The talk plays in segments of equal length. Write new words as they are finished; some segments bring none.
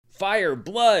fire,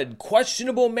 blood,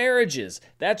 questionable marriages.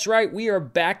 That's right, we are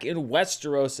back in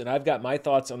Westeros, and I've got my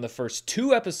thoughts on the first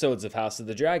 2 episodes of House of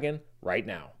the Dragon right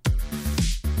now.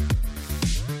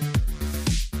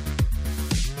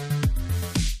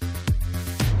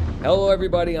 Hello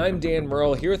everybody, I'm Dan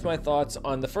Murrell here with my thoughts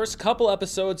on the first couple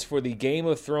episodes for the Game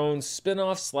of Thrones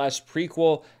spin-off slash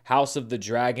prequel House of the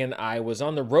Dragon. I was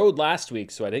on the road last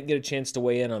week, so I didn't get a chance to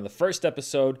weigh in on the first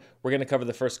episode. We're going to cover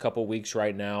the first couple weeks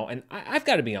right now, and I've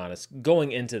got to be honest,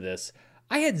 going into this,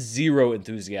 I had zero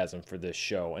enthusiasm for this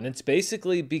show, and it's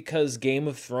basically because Game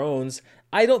of Thrones,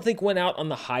 I don't think went out on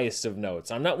the highest of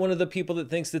notes. I'm not one of the people that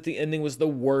thinks that the ending was the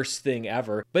worst thing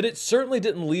ever, but it certainly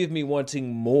didn't leave me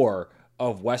wanting more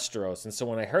of Westeros. And so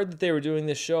when I heard that they were doing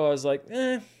this show, I was like,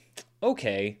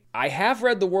 okay. I have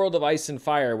read The World of Ice and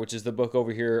Fire, which is the book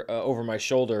over here over my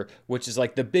shoulder, which is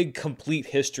like the big complete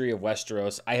history of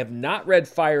Westeros. I have not read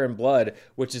Fire and Blood,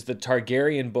 which is the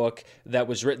Targaryen book that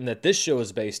was written that this show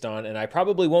is based on, and I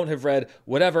probably won't have read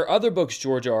whatever other books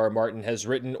George R.R. Martin has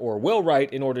written or will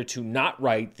write in order to not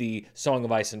write the Song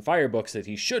of Ice and Fire books that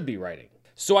he should be writing.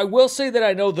 So I will say that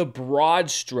I know the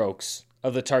broad strokes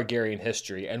of the Targaryen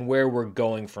history and where we're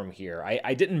going from here.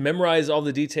 I didn't memorize all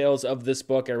the details of this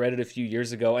book. I read it a few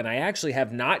years ago, and I actually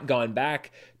have not gone back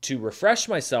to refresh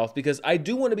myself because I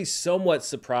do want to be somewhat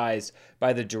surprised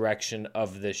by the direction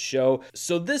of this show.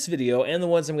 So this video, and the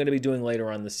ones I'm going to be doing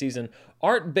later on this season,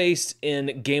 aren't based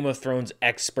in Game of Thrones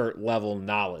expert level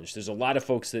knowledge. There's a lot of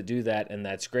folks that do that, and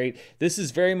that's great. This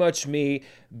is very much me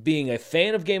being a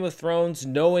fan of Game of Thrones,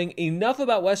 knowing enough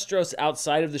about Westeros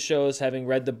outside of the shows, having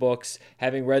read the books,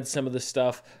 having read some of the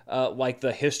stuff like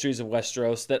the histories of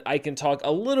Westeros, that I can talk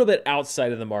a little bit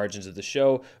outside of the margins of the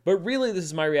show. But really, this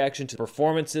is my reaction to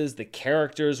performances, the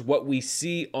characters, what we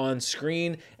see on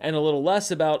screen, and a little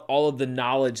less about all of the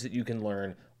knowledge that you can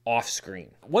learn off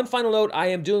screen. One final note, I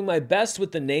am doing my best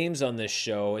with the names on this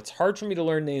show. It's hard for me to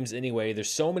learn names anyway.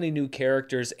 There's so many new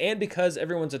characters, and because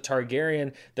everyone's a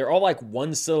Targaryen, they're all like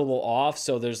one syllable off,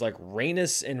 so there's like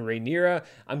Rhaenys and Rhaenyra.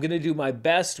 I'm going to do my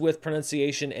best with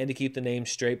pronunciation and to keep the names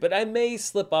straight, but I may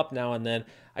slip up now and then.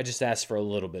 I just ask for a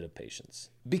little bit of patience.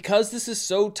 Because this is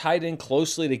so tied in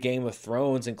closely to Game of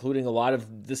Thrones, including a lot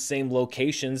of the same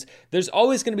locations, there's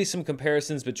always going to be some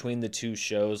comparisons between the two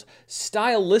shows.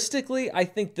 Stylistically, I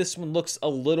think this one looks a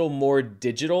little more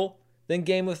digital than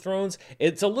Game of Thrones.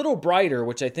 It's a little brighter,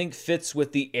 which I think fits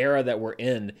with the era that we're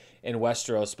in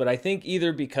Westeros, but I think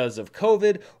either because of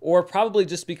COVID or probably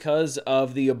just because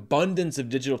of the abundance of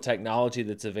digital technology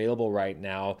that's available right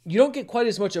now, you don't get quite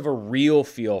as much of a real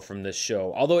feel from this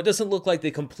show. Although it doesn't look like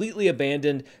they completely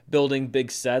abandoned building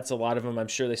big sets. A lot of them, I'm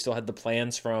sure they still had the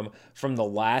plans from the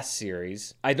last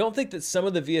series. I don't think that some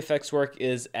of the VFX work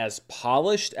is as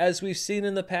polished as we've seen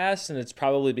in the past, and it's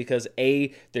probably because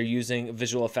A, they're using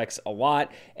visual effects a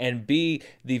lot, and B,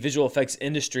 the visual effects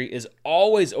industry is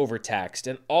always overtaxed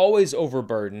and always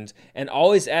overburdened and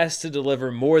always asked to deliver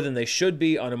more than they should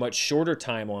be on a much shorter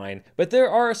timeline. But there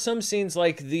are some scenes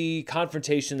like the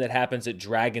confrontation that happens at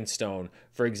Dragonstone,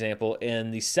 for example,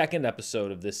 in the second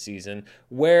episode of this season,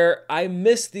 where I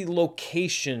miss the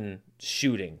location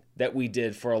shooting that we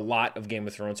did for a lot of Game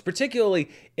of Thrones, particularly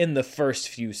in the first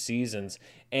few seasons.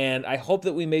 And I hope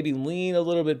that we maybe lean a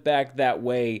little bit back that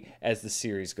way as the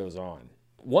series goes on.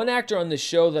 One actor on this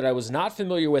show that I was not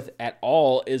familiar with at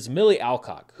all is Millie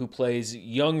Alcock, who plays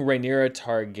young Rhaenyra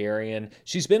Targaryen.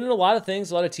 She's been in a lot of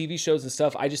things, a lot of TV shows and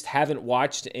stuff. I just haven't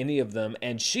watched any of them,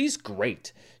 and she's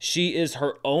great. She is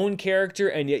her own character,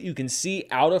 and yet you can see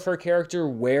out of her character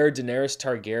where Daenerys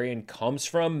Targaryen comes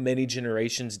from many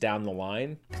generations down the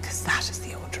line. Because that is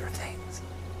the order of things.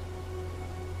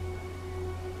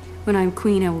 When I'm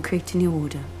queen, I will create a new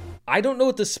order. I don't know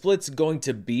what the split's going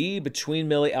to be between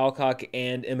Millie Alcock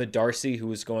and Emma Darcy,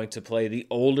 who is going to play the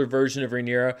older version of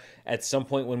Rhaenyra at some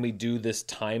point when we do this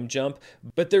time jump.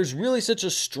 But there's really such a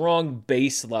strong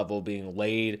base level being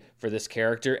laid for this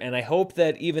character, and I hope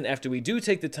that even after we do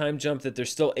take the time jump, that they're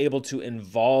still able to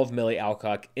involve Millie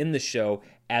Alcock in the show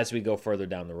as we go further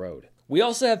down the road. We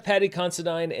also have Paddy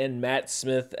Considine and Matt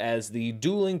Smith as the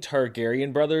dueling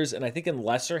Targaryen brothers, and I think in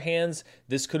lesser hands,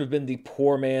 this could have been the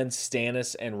poor man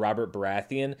Stannis and Robert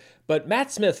Baratheon. But Matt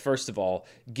Smith, first of all,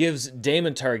 gives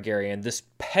Daemon Targaryen this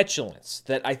petulance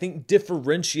that I think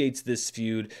differentiates this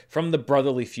feud from the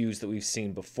brotherly feuds that we've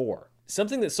seen before.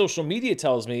 Something that social media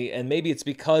tells me, and maybe it's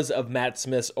because of Matt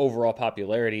Smith's overall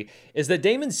popularity, is that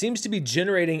Daemon seems to be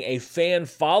generating a fan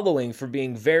following for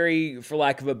being very, for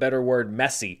lack of a better word,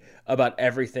 messy about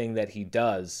everything that he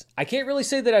does. I can't really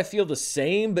say that I feel the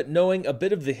same, but knowing a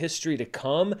bit of the history to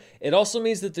come, it also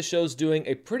means that the show's doing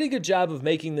a pretty good job of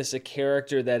making this a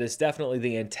character that is definitely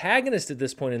the antagonist at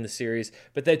this point in the series,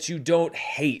 but that you don't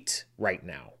hate right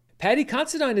now. Paddy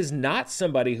Considine is not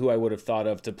somebody who I would have thought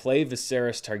of to play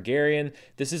Viserys Targaryen.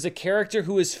 This is a character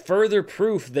who is further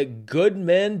proof that good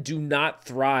men do not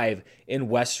thrive in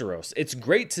Westeros. It's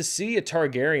great to see a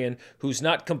Targaryen who's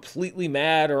not completely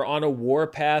mad or on a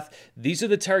warpath. These are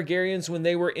the Targaryens when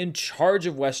they were in charge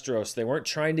of Westeros. They weren't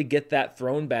trying to get that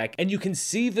throne back. And you can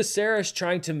see Viserys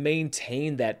trying to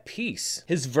maintain that peace.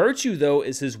 His virtue, though,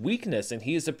 is his weakness, and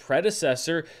he is a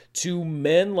predecessor to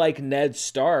men like Ned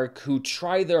Stark who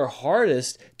try their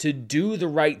hardest to do the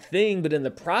right thing, but in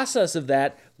the process of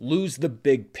that, lose the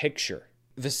big picture.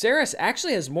 Viserys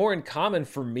actually has more in common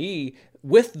for me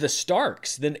with the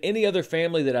Starks than any other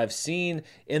family that I've seen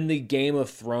in the Game of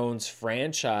Thrones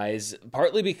franchise,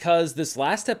 partly because this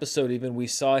last episode even we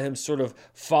saw him sort of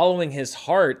following his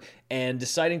heart and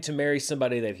deciding to marry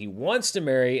somebody that he wants to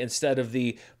marry instead of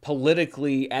the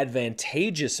politically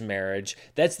advantageous marriage.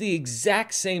 That's the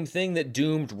exact same thing that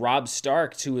doomed Robb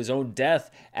Stark to his own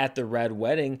death at the Red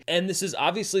Wedding, and this is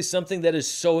obviously something that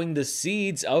is sowing the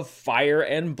seeds of fire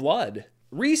and blood.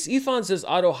 Rhys Ifan says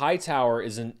Otto Hightower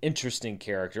is an interesting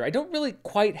character. I don't really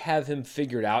quite have him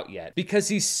figured out yet, because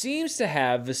he seems to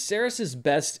have Viserys'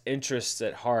 best interests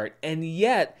at heart, and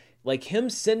yet, like him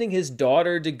sending his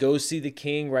daughter to go see the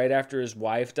king right after his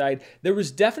wife died, there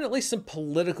was definitely some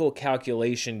political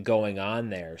calculation going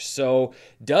on there. So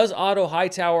does Otto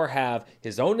Hightower have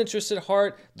his own interests at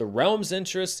heart, the realm's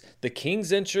interests, the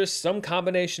king's interests, some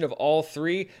combination of all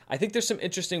three? I think there's some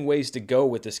interesting ways to go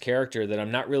with this character that I'm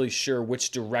not really sure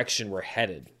which direction we're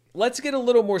headed. Let's get a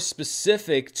little more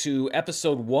specific to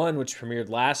episode 1, which premiered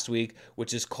last week,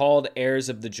 which is called Heirs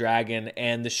of the Dragon.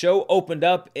 And the show opened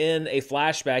up in a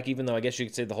flashback, even though I guess you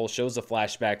could say the whole show's a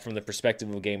flashback from the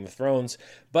perspective of Game of Thrones,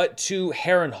 but to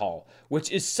Harrenhal, which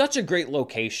is such a great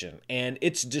location. And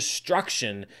its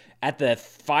destruction at the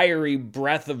fiery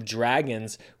breath of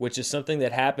dragons, which is something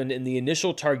that happened in the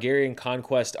initial Targaryen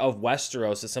conquest of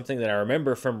Westeros. It's something that I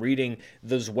remember from reading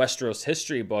those Westeros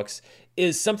history books,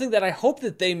 is something that I hope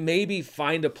that they maybe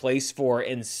find a place for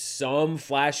in some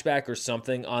flashback or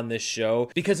something on this show,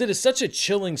 because it is such a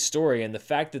chilling story, and the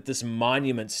fact that this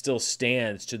monument still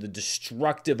stands to the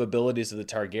destructive abilities of the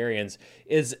Targaryens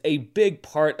is a big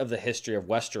part of the history of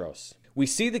Westeros. We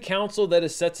see the council that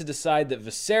is set to decide that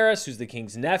Viserys, who's the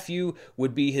king's nephew,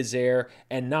 would be his heir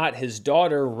and not his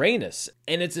daughter, Rhaenys.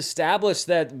 And it's established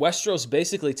that Westeros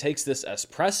basically takes this as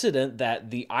precedent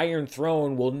that the Iron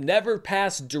Throne will never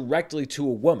pass directly to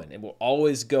a woman. It will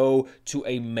always go to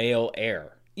a male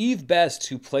heir. Eve Best,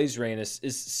 who plays Rhaenys,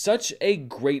 is such a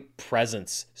great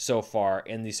presence so far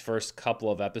in these first couple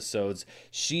of episodes.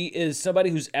 She is somebody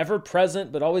who's ever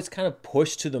present, but always kind of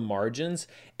pushed to the margins.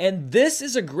 And this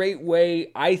is a great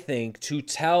way, I think, to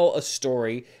tell a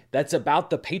story that's about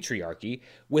the patriarchy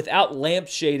without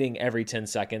lampshading every 10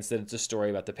 seconds that it's a story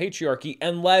about the patriarchy,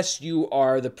 unless you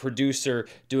are the producer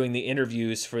doing the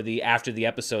interviews for the after the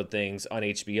episode things on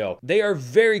HBO. They are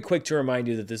very quick to remind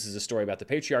you that this is a story about the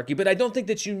patriarchy, but I don't think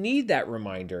that you need that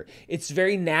reminder. It's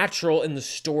very natural in the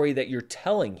story that you're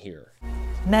telling here.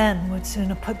 Men would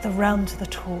sooner put the realm to the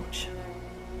torch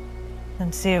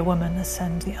than see a woman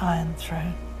ascend the Iron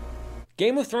Throne.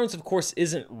 Game of Thrones, of course,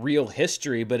 isn't real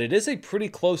history, but it is a pretty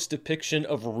close depiction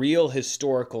of real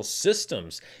historical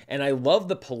systems. And I love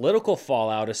the political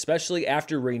fallout, especially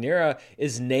after Rhaenyra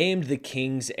is named the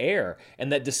king's heir.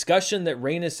 And that discussion that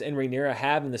Rhaenys and Rhaenyra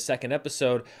have in the second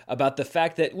episode about the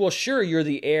fact that, well, sure, you're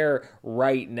the heir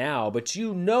right now, but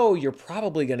you know you're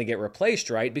probably going to get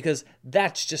replaced, right? Because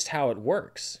that's just how it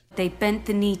works. They bent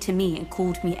the knee to me and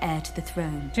called me heir to the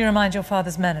throne. Do you remind your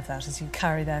father's men of that as you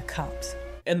carry their cups?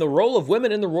 And the role of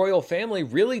women in the royal family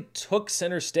really took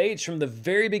center stage from the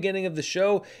very beginning of the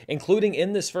show, including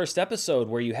in this first episode,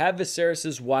 where you have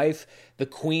Viserys' wife, the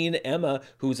Queen Aemma,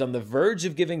 who's on the verge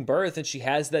of giving birth, and she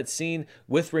has that scene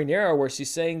with Rhaenyra where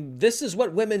she's saying, this is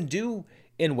what women do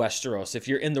in Westeros. If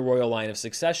you're in the royal line of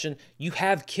succession, you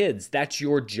have kids. That's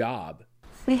your job.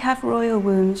 We have royal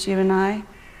wounds, you and I.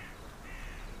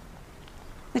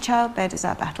 The childbed is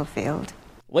our battlefield.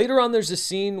 Later on, there's a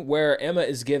scene where Aemma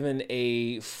is given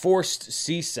a forced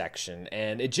C-section,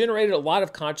 and it generated a lot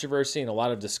of controversy and a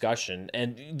lot of discussion,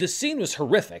 and the scene was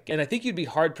horrific, and I think you'd be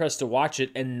hard-pressed to watch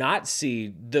it and not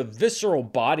see the visceral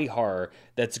body horror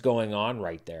that's going on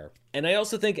right there. And I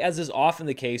also think, as is often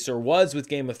the case, or was with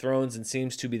Game of Thrones and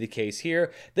seems to be the case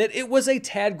here, that it was a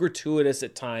tad gratuitous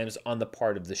at times on the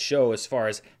part of the show as far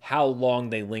as how long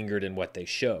they lingered in what they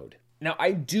showed. Now,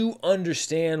 I do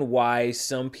understand why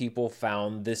some people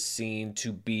found this scene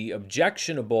to be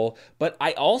objectionable, but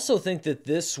I also think that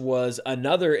this was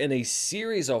another in a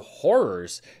series of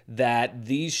horrors that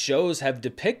these shows have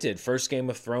depicted, first Game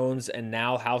of Thrones and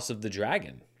now House of the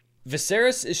Dragon.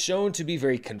 Viserys is shown to be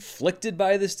very conflicted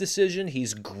by this decision.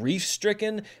 He's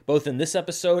grief-stricken, both in this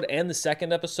episode and the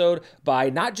second episode,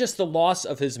 by not just the loss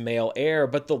of his male heir,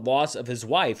 but the loss of his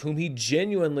wife, whom he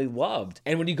genuinely loved.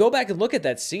 And when you go back and look at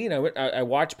that scene, I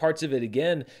watched parts of it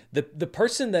again, the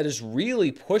person that is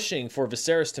really pushing for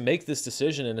Viserys to make this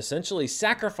decision and essentially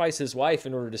sacrifice his wife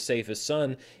in order to save his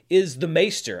son is the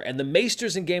Maester. And the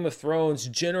Maesters in Game of Thrones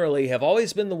generally have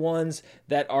always been the ones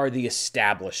that are the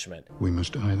establishment. We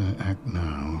must either act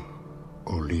now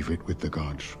or leave it with the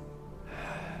gods.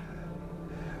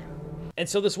 And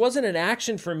so this wasn't an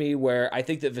action for me where I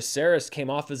think that Viserys came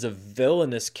off as a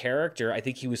villainous character. I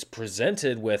think he was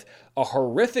presented with a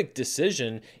horrific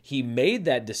decision. He made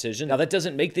that decision. Now, that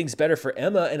doesn't make things better for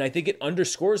Aemma, and I think it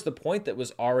underscores the point that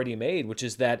was already made, which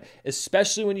is that,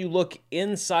 especially when you look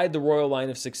inside the royal line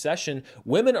of succession,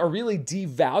 women are really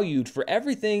devalued for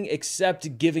everything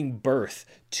except giving birth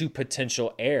to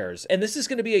potential heirs. And this is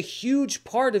going to be a huge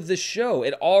part of this show.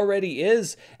 It already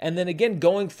is. And then again,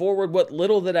 going forward, what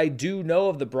little that I do know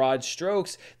of the broad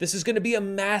strokes, this is going to be a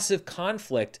massive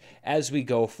conflict as we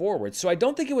go forward. So I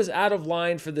don't think it was out of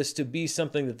line for this to be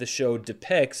something that the show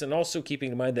depicts, and also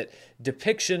keeping in mind that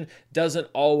depiction doesn't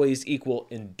always equal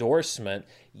endorsement.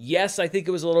 Yes, I think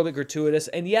it was a little bit gratuitous,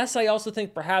 and yes, I also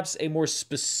think perhaps a more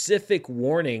specific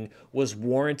warning was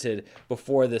warranted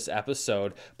before this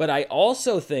episode, but I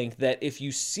also think that if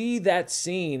you see that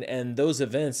scene and those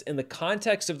events in the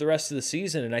context of the rest of the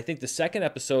season, and I think the second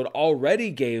episode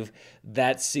already gave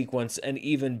that sequence an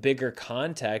even bigger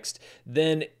context,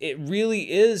 then it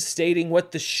really is stating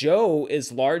what the show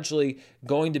is largely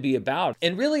going to be about.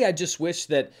 And really, I just wish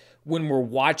that when we're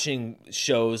watching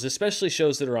shows, especially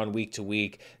shows that are on week to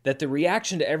week, that the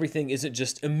reaction to everything isn't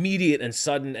just immediate and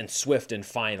sudden and swift and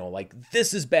final. Like,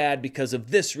 this is bad because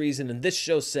of this reason, and this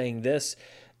show's saying this.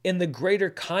 In the greater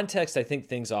context, I think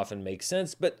things often make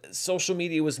sense, but social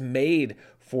media was made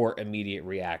for immediate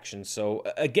reaction. So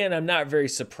again, I'm not very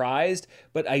surprised,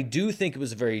 but I do think it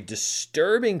was a very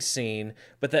disturbing scene,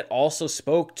 but that also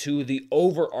spoke to the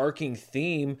overarching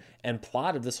theme and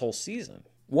plot of this whole season.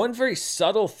 One very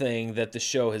subtle thing that the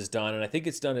show has done, and I think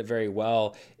it's done it very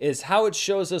well, is how it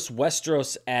shows us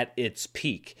Westeros at its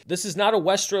peak. This is not a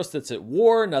Westeros that's at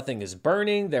war, nothing is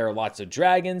burning, there are lots of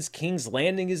dragons, King's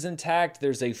Landing is intact,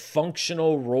 there's a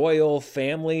functional royal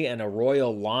family and a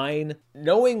royal line.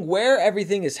 Knowing where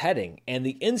everything is heading and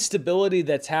the instability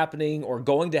that's happening or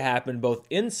going to happen both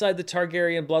inside the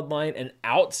Targaryen bloodline and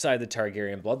outside the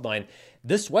Targaryen bloodline,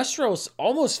 this Westeros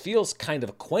almost feels kind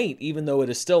of quaint, even though it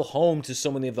is still home to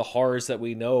so many of the horrors that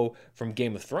we know from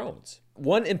Game of Thrones.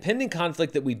 One impending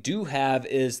conflict that we do have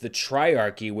is the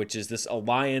Triarchy, which is this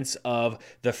alliance of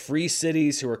the free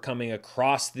cities who are coming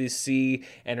across the sea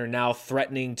and are now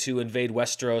threatening to invade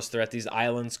Westeros. They're at these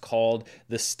islands called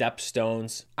the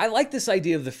Stepstones. I like this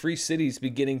idea of the free cities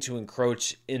beginning to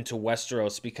encroach into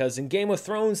Westeros because in Game of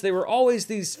Thrones, they were always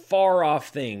these far-off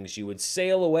things. You would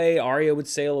sail away, Arya would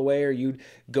sail away, or you'd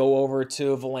go over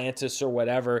to Volantis or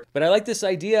whatever. But I like this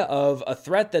idea of a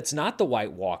threat that's not the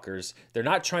White Walkers. They're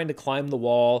not trying to climb the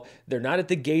wall. They're not at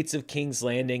the gates of King's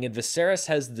Landing. And Viserys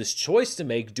has this choice to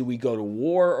make. Do we go to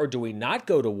war or do we not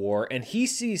go to war? And he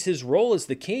sees his role as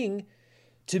the king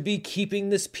to be keeping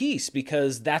this peace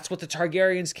because that's what the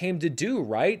Targaryens came to do,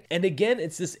 right? And again,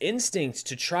 it's this instinct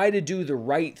to try to do the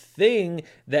right thing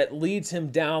that leads him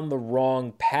down the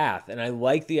wrong path. And I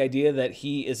like the idea that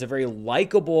he is a very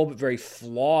likable but very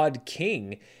flawed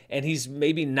king, and he's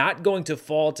maybe not going to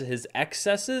fall to his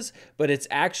excesses, but it's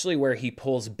actually where he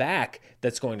pulls back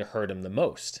that's going to hurt him the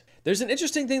most. There's an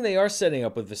interesting thing they are setting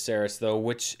up with Viserys, though,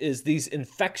 which is these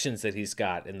infections that he's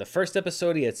got. In the first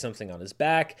episode, he had something on his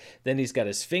back. Then he's got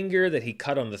his finger that he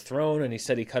cut on the throne, and he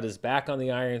said he cut his back on the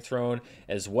Iron Throne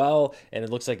as well, and it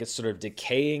looks like it's sort of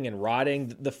decaying and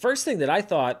rotting. The first thing that I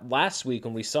thought last week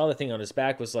when we saw the thing on his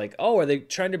back was like, oh, are they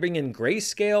trying to bring in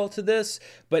grayscale to this?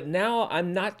 But now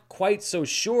I'm not quite so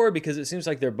sure, because it seems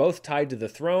like they're both tied to the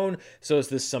throne. So is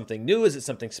this something new? Is it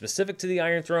something specific to the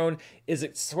Iron Throne? Is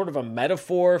it sort of a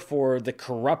metaphor for the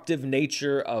corruptive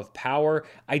nature of power?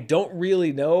 I don't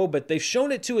really know, but they've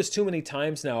shown it to us too many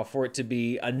times now for it to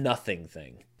be a nothing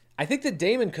thing. I think that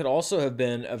Daemon could also have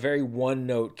been a very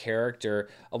one-note character.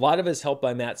 A lot of it is helped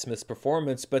by Matt Smith's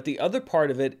performance, but the other part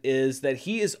of it is that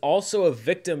he is also a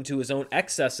victim to his own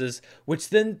excesses, which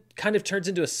then kind of turns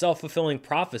into a self-fulfilling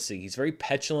prophecy. He's very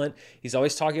petulant. He's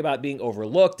always talking about being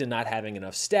overlooked and not having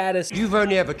enough status. You've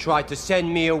only ever tried to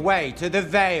send me away to the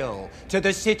Vale, to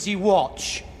the City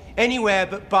Watch, anywhere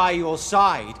but by your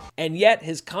side. And yet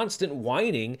his constant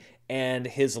whining and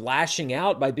his lashing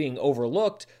out by being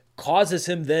overlooked causes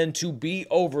him then to be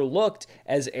overlooked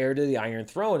as heir to the Iron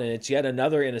Throne. And it's yet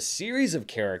another in a series of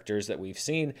characters that we've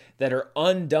seen that are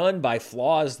undone by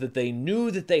flaws that they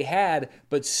knew that they had,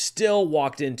 but still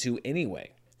walked into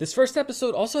anyway. This first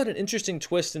episode also had an interesting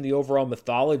twist in the overall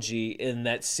mythology in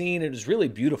that scene. It was really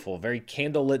beautiful, very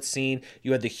candlelit scene.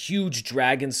 You had the huge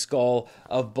dragon skull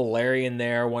of Balerion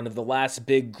there, one of the last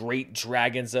big great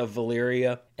dragons of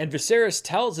Valyria. And Viserys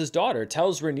tells his daughter,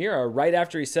 tells Rhaenyra right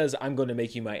after he says, I'm going to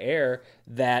make you my heir,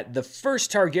 that the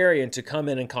first Targaryen to come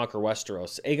in and conquer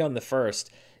Westeros, Aegon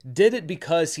I, did it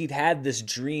because he'd had this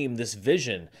dream, this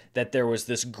vision, that there was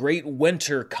this great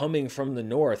winter coming from the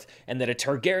north, and that a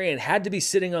Targaryen had to be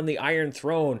sitting on the Iron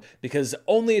Throne because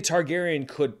only a Targaryen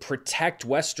could protect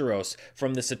Westeros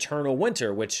from this eternal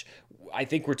winter, which I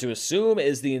think we're to assume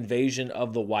is the invasion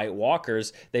of the White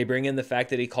Walkers. They bring in the fact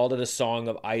that he called it a song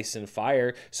of ice and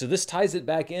fire. So this ties it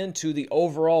back into the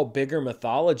overall bigger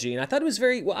mythology. And I thought it was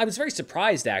I was very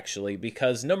surprised actually,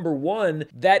 because number one,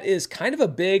 that is kind of a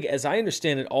big, as I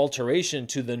understand it, alteration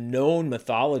to the known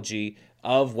mythology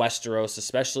of Westeros,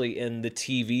 especially in the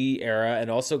TV era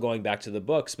and also going back to the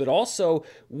books. But also,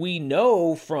 we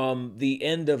know from the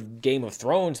end of Game of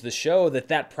Thrones, the show, that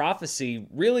that prophecy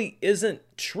really isn't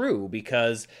true,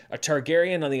 because a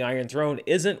Targaryen on the Iron Throne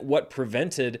isn't what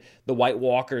prevented the White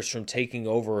Walkers from taking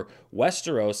over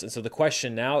Westeros. And so the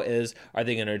question now is, are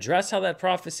they going to address how that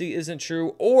prophecy isn't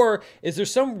true? Or is there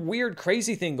some weird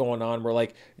crazy thing going on where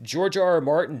like George R.R.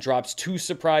 Martin drops 2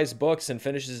 surprise books and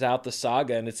finishes out the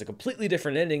saga and it's a completely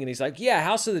different ending, and he's like, yeah,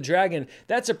 House of the Dragon,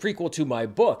 that's a prequel to my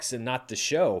books and not the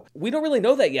show. We don't really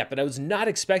know that yet, but I was not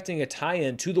expecting a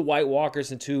tie-in to the White Walkers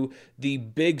and to the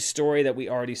big story that we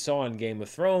already saw in Game of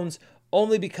Thrones,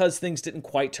 only because things didn't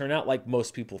quite turn out like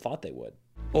most people thought they would.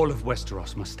 All of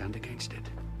Westeros must stand against it.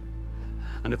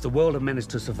 And if the world of men is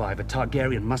to survive, a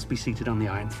Targaryen must be seated on the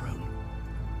Iron Throne.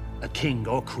 A king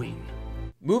or queen.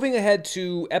 Moving ahead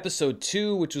to episode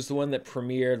 2, which was the one that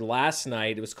premiered last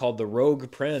night. It was called The Rogue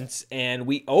Prince, and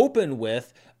we open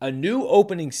with a new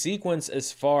opening sequence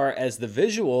as far as the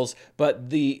visuals,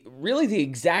 but really the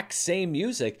exact same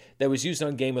music that was used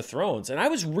on Game of Thrones. And I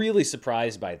was really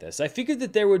surprised by this. I figured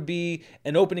that there would be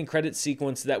an opening credit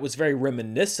sequence that was very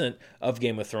reminiscent of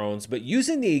Game of Thrones, but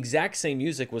using the exact same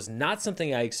music was not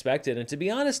something I expected. And to be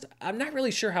honest, I'm not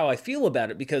really sure how I feel about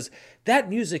it, because that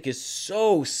music is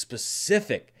so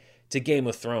specific to Game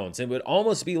of Thrones. It would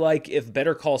almost be like if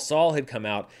Better Call Saul had come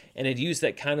out and had used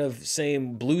that kind of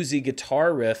same bluesy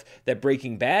guitar riff that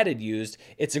Breaking Bad had used.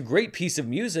 It's a great piece of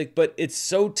music, but it's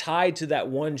so tied to that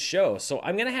one show. So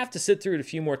I'm going to have to sit through it a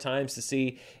few more times to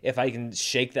see if I can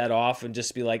shake that off and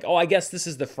just be like, oh, I guess this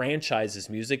is the franchise's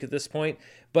music at this point.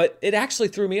 But it actually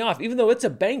threw me off, even though it's a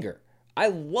banger. I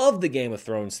love the Game of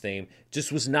Thrones theme,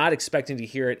 just was not expecting to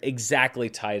hear it exactly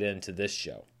tied into this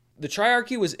show. The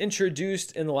Triarchy was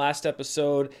introduced in the last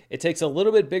episode. It takes a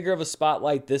little bit bigger of a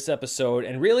spotlight this episode,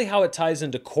 and really how it ties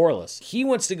into Corlys. He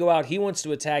wants to go out, he wants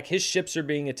to attack, his ships are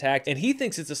being attacked, and he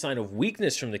thinks it's a sign of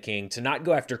weakness from the king to not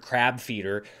go after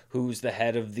Crabfeeder, who's the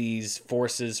head of these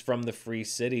forces from the Free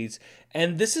Cities.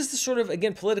 And this is the sort of,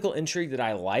 again, political intrigue that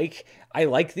I like. I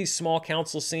like these small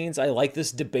council scenes. I like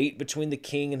this debate between the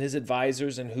king and his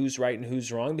advisors and who's right and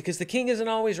who's wrong, because the king isn't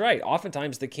always right.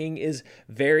 Oftentimes the king is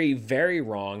very, very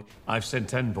wrong. I've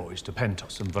sent envoys to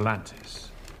Pentos and Volantis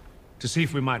to see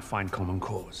if we might find common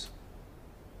cause.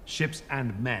 Ships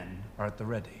and men are at the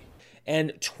ready.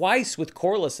 And twice with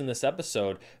Corlys in this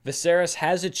episode, Viserys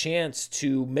has a chance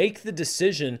to make the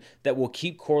decision that will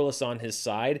keep Corlys on his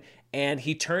side, and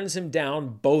he turns him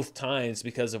down both times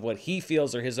because of what he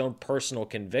feels are his own personal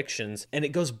convictions. And it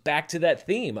goes back to that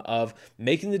theme of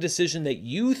making the decision that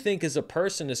you think as a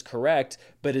person is correct,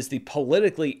 but is the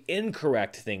politically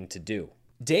incorrect thing to do.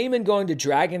 Daemon going to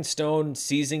Dragonstone,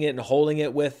 seizing it and holding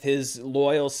it with his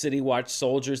loyal City Watch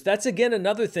soldiers. That's again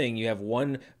another thing. You have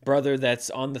one brother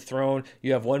that's on the throne.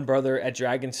 You have one brother at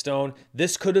Dragonstone.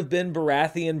 This could have been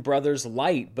Baratheon brothers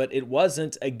light, but it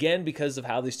wasn't, again, because of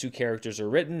how these two characters are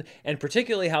written, and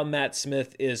particularly how Matt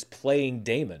Smith is playing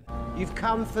Daemon. You've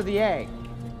come for the egg.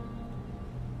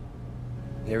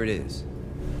 Here it is.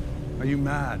 Are you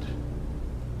mad?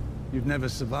 You've never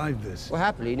survived this. Well,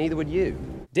 happily, neither would you.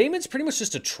 Daemon's pretty much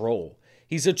just a troll.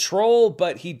 He's a troll,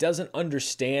 but he doesn't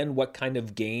understand what kind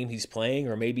of game he's playing,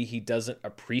 or maybe he doesn't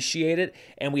appreciate it.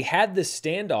 And we had this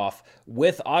standoff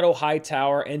with Otto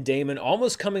Hightower and Daemon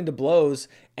almost coming to blows.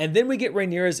 And then we get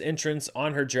Rhaenyra's entrance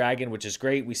on her dragon, which is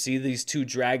great. We see these two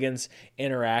dragons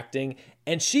interacting.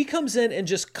 And she comes in and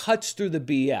just cuts through the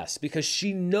BS because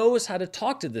she knows how to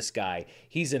talk to this guy.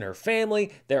 He's in her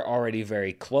family. They're already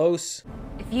very close.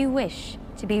 If you wish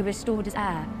to be restored as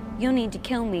heir, you'll need to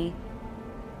kill me.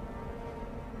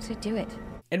 So do it.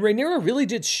 And Rhaenyra really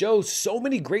did show so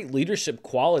many great leadership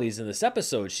qualities in this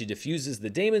episode. She diffuses the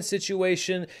Daemon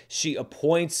situation. She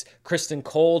appoints Criston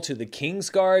Cole to the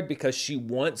Kingsguard because she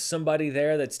wants somebody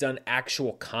there that's done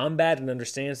actual combat and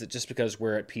understands that just because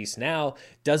we're at peace now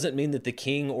doesn't mean that the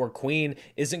king or queen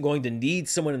isn't going to need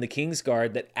someone in the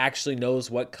Kingsguard that actually knows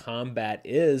what combat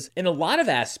is. In a lot of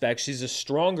aspects, she's a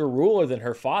stronger ruler than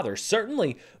her father,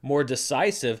 certainly more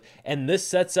decisive, and this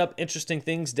sets up interesting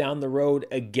things down the road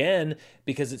again,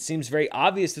 because it seems very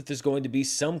obvious that there's going to be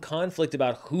some conflict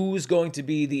about who's going to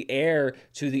be the heir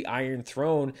to the Iron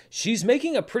Throne. She's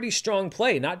making a pretty strong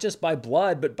play, not just by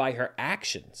blood, but by her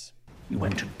actions. You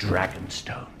went to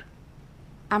Dragonstone.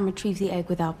 And retrieve the egg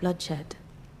without bloodshed.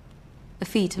 A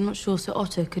feat I'm not sure Sir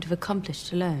Otto could have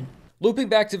accomplished alone. Looping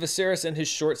back to Viserys and his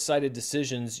short-sighted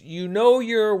decisions, you know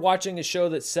you're watching a show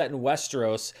that's set in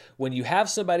Westeros when you have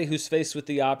somebody who's faced with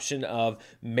the option of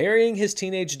marrying his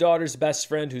teenage daughter's best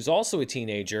friend, who's also a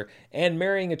teenager, and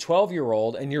marrying a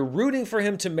 12-year-old, and you're rooting for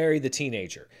him to marry the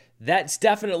teenager. That's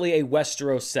definitely a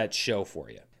Westeros set show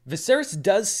for you. Viserys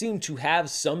does seem to have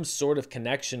some sort of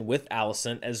connection with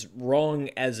Alicent, as wrong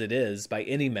as it is by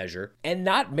any measure. And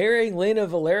not marrying Laena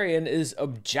Velaryon is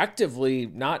objectively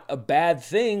not a bad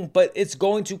thing, but it's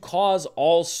going to cause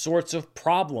all sorts of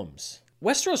problems.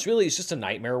 Westeros really is just a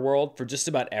nightmare world for just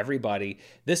about everybody.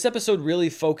 This episode really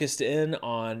focused in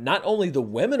on not only the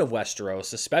women of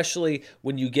Westeros, especially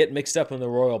when you get mixed up in the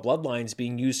royal bloodlines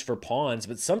being used for pawns,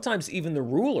 but sometimes even the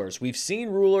rulers. We've seen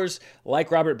rulers like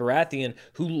Robert Baratheon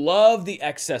who love the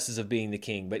excesses of being the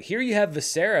king, but here you have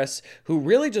Viserys who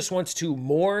really just wants to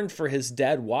mourn for his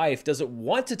dead wife, doesn't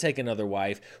want to take another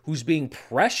wife, who's being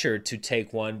pressured to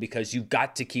take one because you've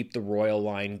got to keep the royal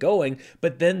line going,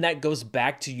 but then that goes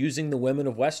back to using the women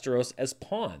of Westeros as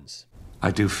pawns.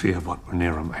 I do fear what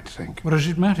Rhaenyra might think. What does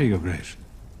it matter, Your Grace?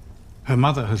 Her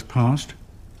mother has passed.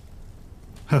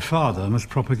 Her father must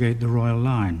propagate the royal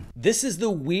line. This is the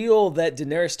wheel that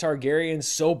Daenerys Targaryen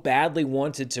so badly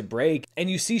wanted to break,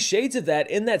 and you see shades of that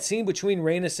in that scene between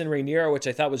Rhaenys and Rhaenyra, which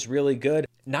I thought was really good.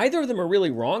 Neither of them are really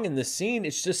wrong in this scene.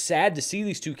 It's just sad to see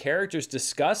these two characters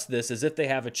discuss this as if they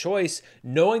have a choice,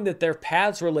 knowing that their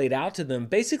paths were laid out to them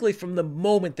basically from the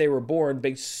moment they were born,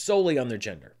 based solely on their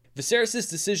gender. Viserys'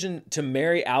 decision to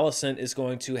marry Alicent is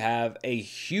going to have a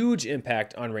huge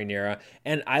impact on Rhaenyra,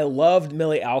 and I loved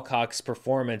Millie Alcock's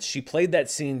performance. She played that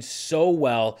scene so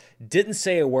well, didn't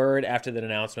say a word after that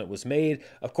announcement was made.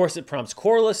 Of course, it prompts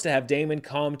Corlys to have Daemon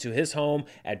come to his home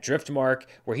at Driftmark,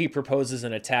 where he proposes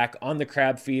an attack on the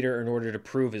crab feeder in order to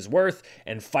prove his worth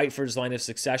and fight for his line of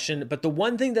succession. But the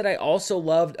one thing that I also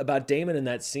loved about Daemon in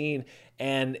that scene,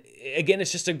 and again,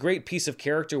 it's just a great piece of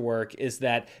character work, is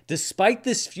that despite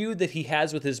this feud that he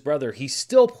has with his brother, he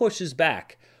still pushes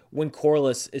back when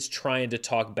Corlys is trying to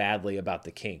talk badly about the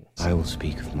king. I will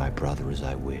speak of my brother as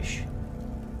I wish.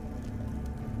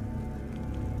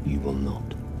 You will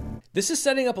not. This is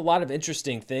setting up a lot of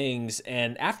interesting things,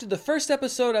 and after the first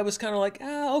episode, I was kind of like,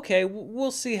 okay, we'll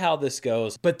see how this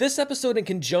goes. But this episode, in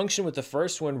conjunction with the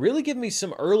first one, really gave me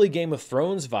some early Game of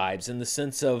Thrones vibes in the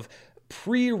sense of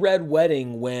pre-Red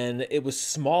Wedding, when it was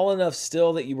small enough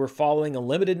still that you were following a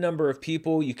limited number of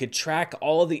people, you could track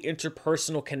all of the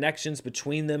interpersonal connections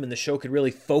between them, and the show could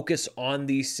really focus on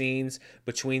these scenes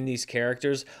between these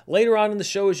characters. Later on in the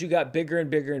show, as you got bigger and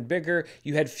bigger and bigger,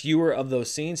 you had fewer of those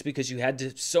scenes because you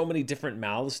had so many different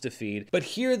mouths to feed. But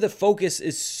here the focus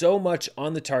is so much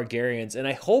on the Targaryens, and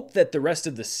I hope that the rest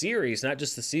of the series, not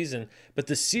just the season, but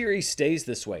the series stays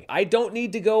this way. I don't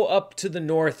need to go up to the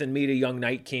north and meet a young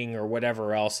Night King or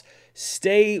whatever else.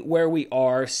 Stay where we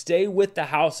are, stay with the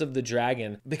House of the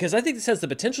Dragon, because I think this has the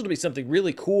potential to be something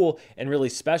really cool and really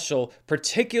special,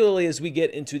 particularly as we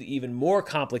get into the even more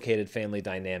complicated family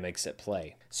dynamics at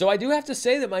play. So I do have to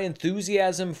say that my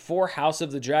enthusiasm for House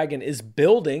of the Dragon is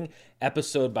building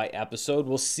episode by episode.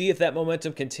 We'll see if that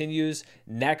momentum continues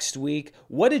next week.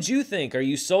 What did you think? Are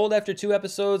you sold after 2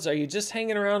 episodes? Are you just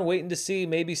hanging around waiting to see,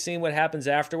 maybe seeing what happens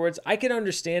afterwards? I can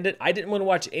understand it. I didn't want to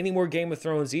watch any more Game of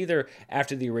Thrones either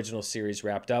after the original series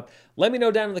wrapped up. Let me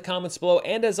know down in the comments below,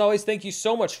 and as always, thank you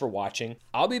so much for watching.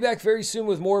 I'll be back very soon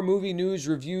with more movie news,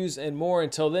 reviews, and more.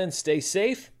 Until then, stay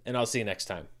safe, and I'll see you next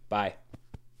time. Bye.